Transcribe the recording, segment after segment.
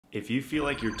If you feel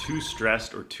like you're too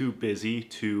stressed or too busy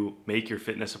to make your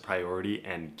fitness a priority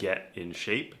and get in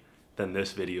shape, then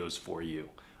this video is for you.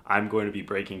 I'm going to be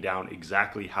breaking down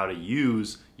exactly how to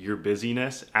use your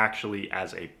busyness actually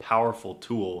as a powerful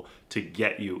tool to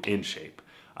get you in shape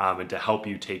and to help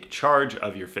you take charge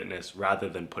of your fitness rather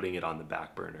than putting it on the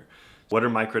back burner. What are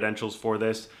my credentials for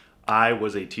this? I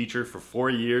was a teacher for 4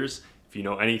 years. If you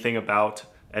know anything about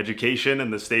education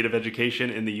and the state of education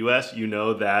in the US, you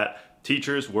know that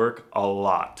teachers work a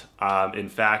lot. In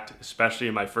fact, especially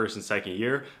in my first and second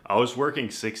year, I was working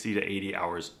 60 to 80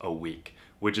 hours a week,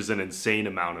 which is an insane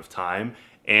amount of time.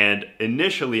 And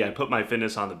initially I put my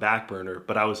fitness on the back burner,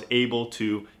 but I was able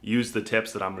to use the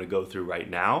tips that I'm gonna go through right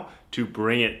now to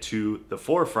bring it to the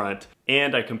forefront.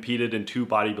 And I competed in 2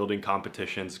 bodybuilding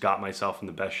competitions, got myself in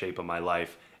the best shape of my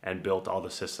life, and built all the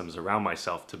systems around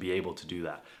myself to be able to do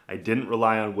that. I didn't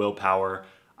rely on willpower.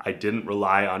 I didn't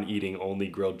rely on eating only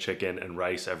grilled chicken and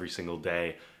rice every single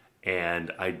day.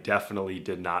 And I definitely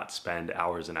did not spend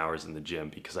hours and hours in the gym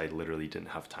because I literally didn't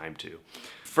have time to.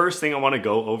 First thing I want to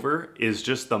go over is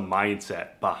just the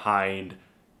mindset behind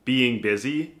being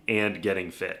busy and getting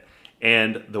fit.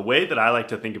 And the way that I like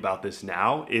to think about this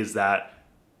now is that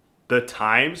the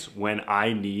times when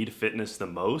I need fitness the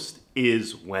most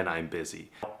is when I'm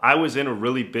busy. I was in a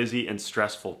really busy and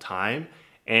stressful time,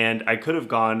 and I could have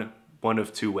gone one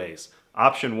of 2 ways.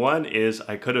 Option 1 is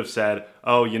I could have said,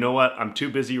 oh, you know what? I'm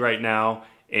too busy right now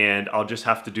and I'll just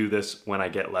have to do this when I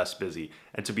get less busy.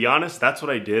 And to be honest, that's what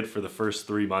I did for the first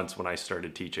 3 months when I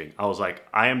started teaching. I was like,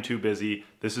 I am too busy.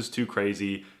 This is too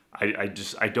crazy. I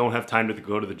don't have time to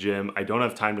go to the gym. I don't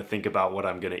have time to think about what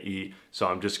I'm gonna eat. So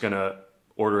I'm just gonna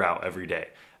order out every day.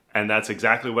 And that's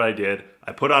exactly what I did.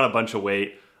 I put on a bunch of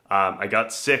weight. I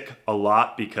got sick a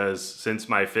lot because since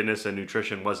my fitness and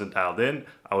nutrition wasn't dialed in,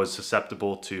 I was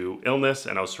susceptible to illness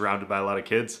and I was surrounded by a lot of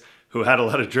kids who had a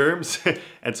lot of germs.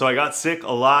 And so I got sick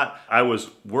a lot. I was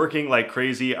working like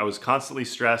crazy. I was constantly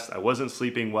stressed. I wasn't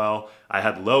sleeping well. I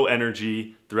had low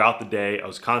energy throughout the day. I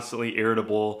was constantly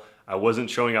irritable. I wasn't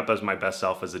showing up as my best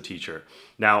self as a teacher.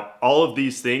 Now, all of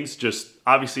these things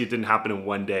obviously it didn't happen in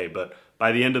one day, but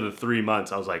by the end of the 3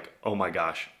 months, I was like, oh my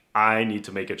gosh, I need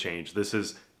to make a change. This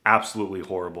is absolutely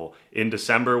horrible. In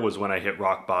December was when I hit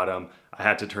rock bottom. I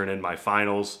had to turn in my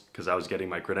finals because I was getting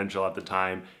my credential at the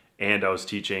time and I was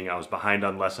teaching. I was behind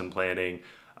on lesson planning.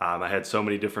 I had so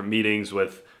many different meetings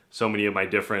with so many of my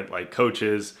different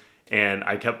coaches, and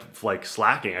I kept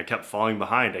slacking. I kept falling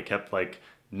behind. I kept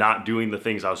not doing the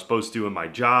things I was supposed to in my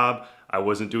job. I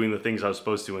wasn't doing the things I was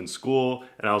supposed to in school.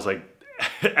 And I was like,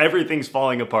 everything's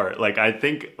falling apart. I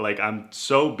think I'm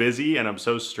so busy and I'm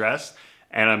so stressed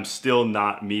and I'm still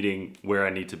not meeting where I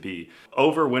need to be.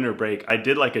 Over winter break, I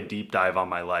did a deep dive on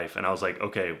my life and I was like,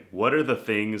 okay, what are the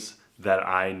things that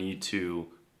I need to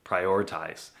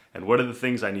prioritize? And what are the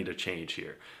things I need to change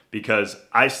here? Because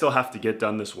I still have to get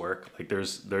done this work.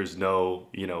 There's no,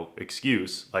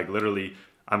 excuse. Literally,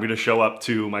 I'm gonna show up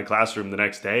to my classroom the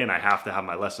next day and I have to have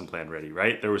my lesson plan ready,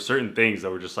 right? There were certain things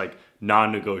that were just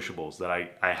non-negotiables that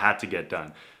I had to get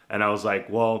done. And I was like,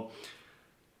 well,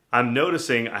 I'm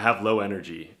noticing I have low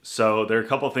energy. So there are a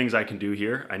couple of things I can do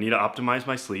here. I need to optimize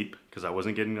my sleep because I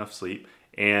wasn't getting enough sleep.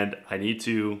 And I need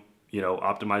to,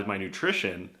 optimize my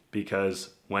nutrition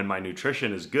because when my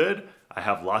nutrition is good, I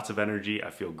have lots of energy. I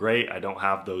feel great. I don't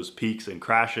have those peaks and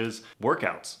crashes.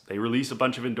 Workouts, they release a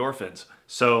bunch of endorphins.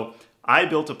 So I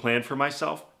built a plan for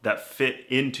myself that fit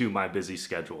into my busy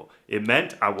schedule. It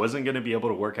meant I wasn't gonna be able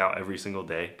to work out every single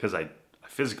day because I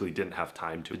physically didn't have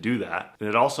time to do that. And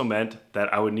it also meant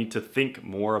that I would need to think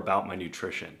more about my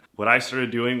nutrition. What I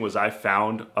started doing was I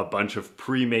found a bunch of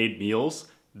pre-made meals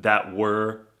that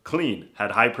were clean,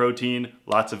 had high protein,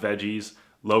 lots of veggies,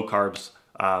 low carbs,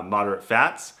 moderate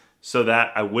fats, so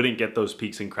that I wouldn't get those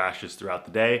peaks and crashes throughout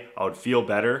the day. I would feel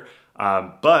better,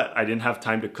 but I didn't have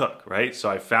time to cook, right? So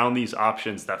I found these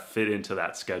options that fit into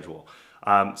that schedule.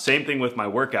 Same thing with my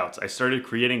workouts. I started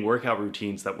creating workout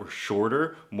routines that were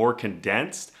shorter, more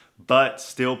condensed, but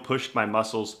still pushed my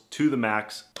muscles to the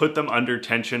max, put them under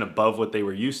tension above what they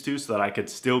were used to so that I could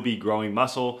still be growing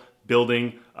muscle,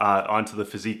 building onto the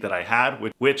physique that I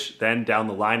had, which then down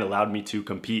the line allowed me to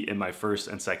compete in my first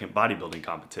and second bodybuilding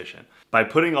competition. By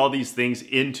putting all these things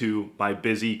into my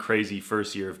busy, crazy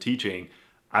first year of teaching,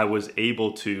 I was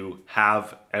able to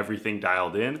have everything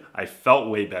dialed in. I felt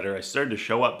way better. I started to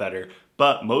show up better.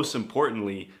 But most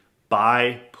importantly,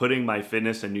 by putting my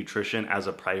fitness and nutrition as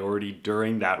a priority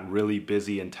during that really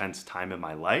busy, intense time in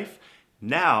my life,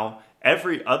 now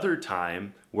every other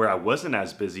time where I wasn't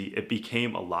as busy, it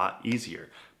became a lot easier.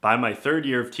 By my 3rd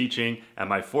year of teaching and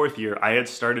my 4th year, I had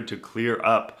started to clear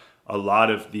up a lot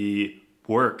of the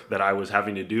work that I was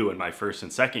having to do in my first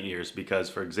and second years because,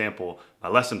 for example, my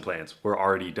lesson plans were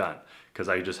already done because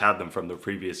I just had them from the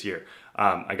previous year.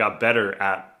 I got better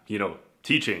at,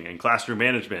 teaching and classroom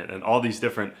management and all these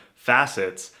different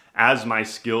facets. As my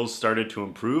skills started to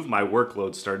improve, my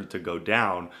workload started to go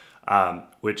down,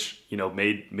 which,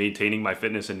 made maintaining my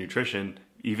fitness and nutrition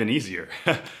even easier.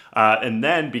 And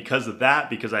then because of that,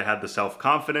 because I had the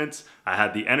self-confidence, I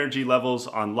had the energy levels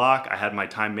on lock, I had my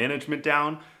time management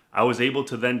down, I was able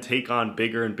to then take on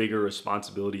bigger and bigger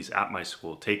responsibilities at my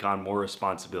school, take on more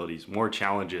responsibilities, more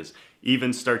challenges,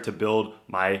 even start to build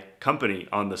my company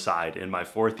on the side in my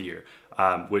fourth year,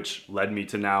 which led me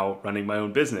to now running my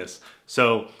own business.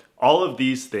 So all of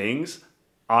these things,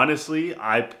 honestly,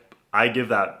 I give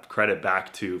that credit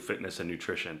back to fitness and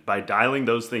nutrition. By dialing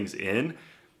those things in,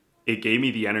 it gave me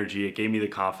the energy, it gave me the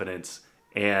confidence,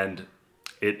 and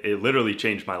it literally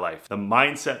changed my life. The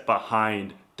mindset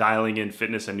behind dialing in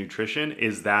fitness and nutrition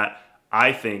is that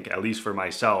I think, at least for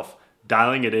myself,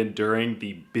 dialing it in during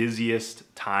the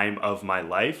busiest time of my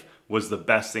life was the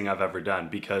best thing I've ever done,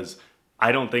 because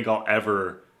I don't think I'll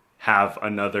ever have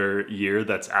another year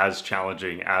that's as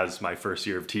challenging as my first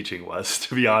year of teaching was,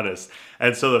 to be honest.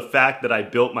 And so the fact that I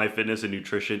built my fitness and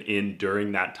nutrition in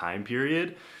during that time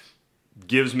period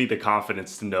gives me the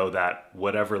confidence to know that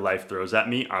whatever life throws at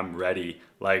me, I'm ready.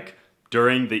 Like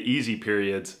during the easy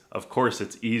periods, of course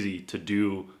it's easy to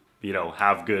do,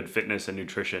 have good fitness and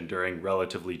nutrition during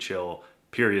relatively chill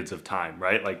periods of time,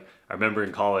 right? Like I remember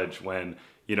in college when,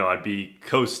 I'd be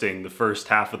coasting the first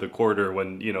half of the quarter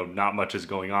when, not much is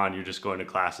going on. You're just going to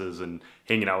classes and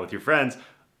hanging out with your friends.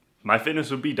 My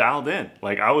fitness would be dialed in.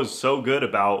 Like I was so good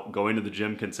about going to the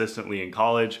gym consistently in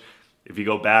college. If you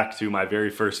go back to my very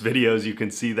first videos, you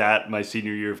can see that my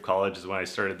senior year of college is when I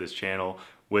started this channel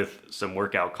with some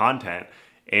workout content.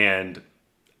 And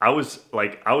I was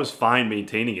fine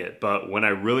maintaining it. But when I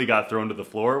really got thrown to the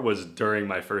floor was during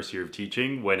my first year of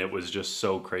teaching, when it was just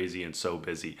so crazy and so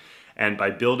busy. And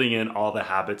by building in all the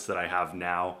habits that I have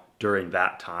now during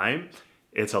that time,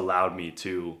 it's allowed me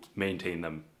to maintain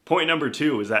them. Point number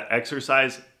 2 is that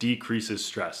exercise decreases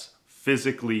stress.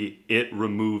 Physically, it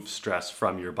removes stress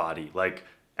from your body. Like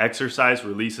exercise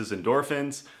releases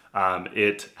endorphins.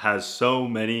 It has so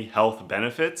many health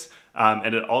benefits,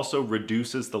 and it also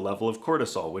reduces the level of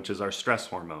cortisol, which is our stress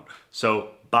hormone.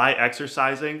 So by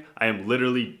exercising, I am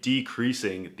literally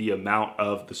decreasing the amount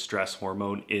of the stress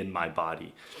hormone in my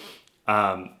body.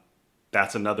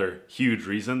 That's another huge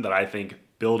reason that I think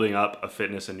building up a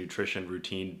fitness and nutrition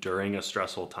routine during a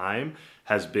stressful time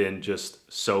has been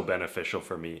just so beneficial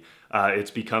for me.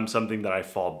 It's become something that I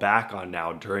fall back on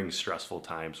now during stressful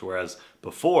times, whereas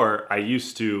before I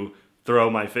used to throw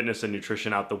my fitness and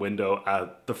nutrition out the window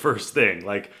at the first thing.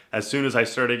 Like as soon as I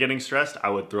started getting stressed, I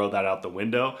would throw that out the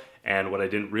window. And what I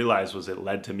didn't realize was it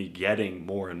led to me getting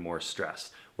more and more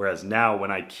stressed. Whereas now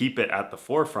when I keep it at the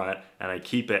forefront and I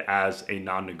keep it as a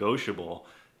non-negotiable,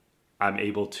 I'm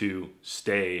able to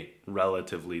stay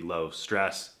relatively low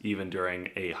stress even during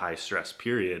a high stress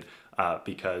period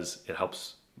because it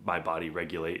helps my body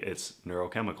regulate its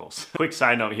neurochemicals. Quick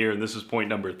side note here, and this is point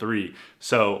number 3.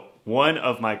 So one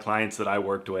of my clients that I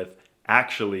worked with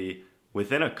actually,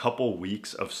 within a couple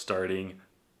weeks of starting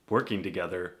working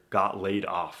together, got laid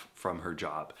off from her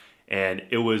job. And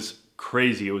it was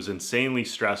crazy. It was insanely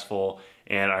stressful.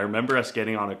 And I remember us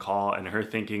getting on a call and her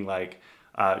thinking like,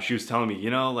 she was telling me,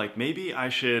 like maybe I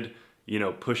should,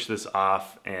 push this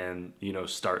off and,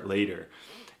 start later.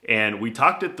 And we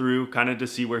talked it through kind of to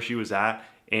see where she was at.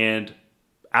 And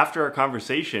after our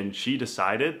conversation, she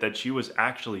decided that she was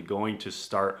actually going to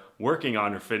start working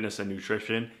on her fitness and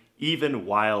nutrition even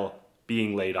while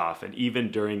being laid off and even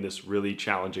during this really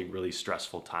challenging, really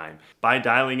stressful time. By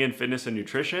dialing in fitness and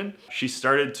nutrition, she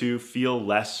started to feel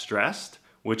less stressed,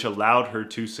 which allowed her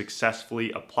to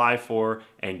successfully apply for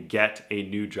and get a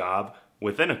new job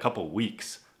within a couple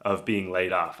weeks of being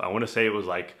laid off. I want to say it was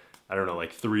like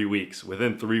 3 weeks.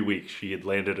 Within 3 weeks, she had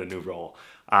landed a new role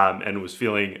and was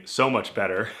feeling so much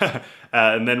better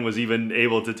and then was even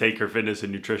able to take her fitness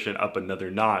and nutrition up another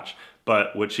notch.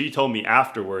 But what she told me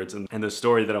afterwards, and the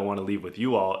story that I want to leave with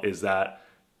you all, is that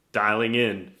dialing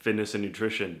in fitness and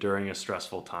nutrition during a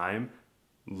stressful time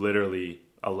literally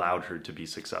allowed her to be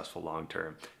successful long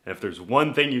term. And if there's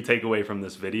one thing you take away from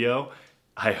this video,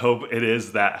 I hope it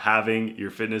is that having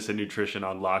your fitness and nutrition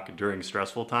on lock during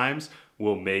stressful times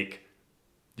will make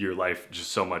your life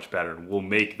just so much better. Will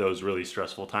make those really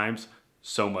stressful times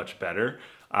so much better.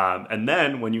 And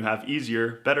then when you have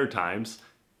easier, better times,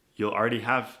 you'll already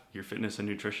have your fitness and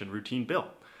nutrition routine built.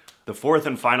 The fourth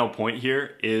and final point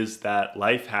here is that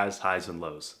life has highs and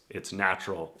lows. It's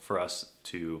natural for us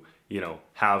to,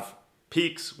 have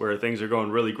peaks where things are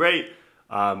going really great,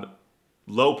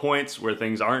 low points where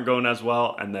things aren't going as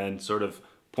well, and then sort of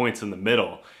points in the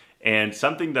middle. And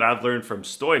something that I've learned from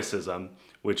Stoicism,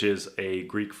 which is a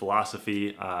Greek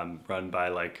philosophy run by,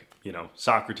 like, you know,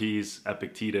 Socrates,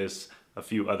 Epictetus, a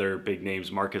few other big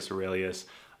names, Marcus Aurelius.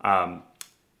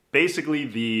 Basically,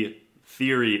 the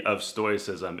theory of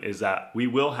Stoicism is that we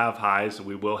will have highs and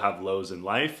we will have lows in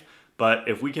life, but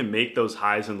if we can make those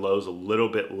highs and lows a little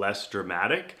bit less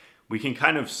dramatic, we can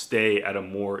kind of stay at a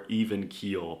more even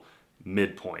keel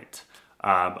midpoint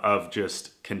of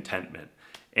just contentment.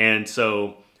 And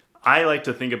so I like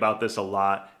to think about this a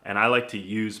lot, and I like to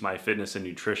use my fitness and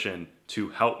nutrition to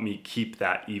help me keep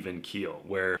that even keel,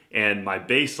 and my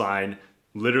baseline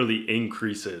literally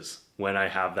increases when I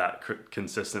have that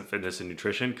consistent fitness and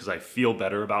nutrition, because I feel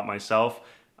better about myself,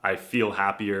 I feel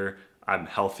happier, I'm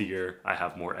healthier, I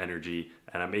have more energy,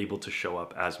 and I'm able to show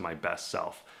up as my best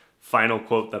self. Final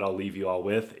quote that I'll leave you all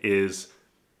with is,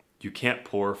 you can't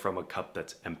pour from a cup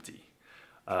that's empty.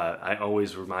 I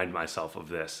always remind myself of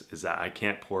this, is that I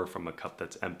can't pour from a cup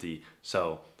that's empty.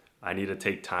 So I need to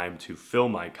take time to fill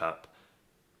my cup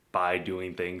by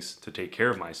doing things to take care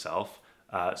of myself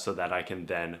so that I can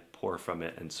then pour from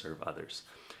it and serve others.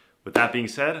 With that being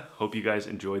said, hope you guys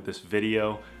enjoyed this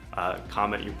video.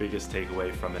 Comment your biggest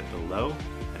takeaway from it below,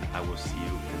 and I will see you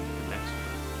in the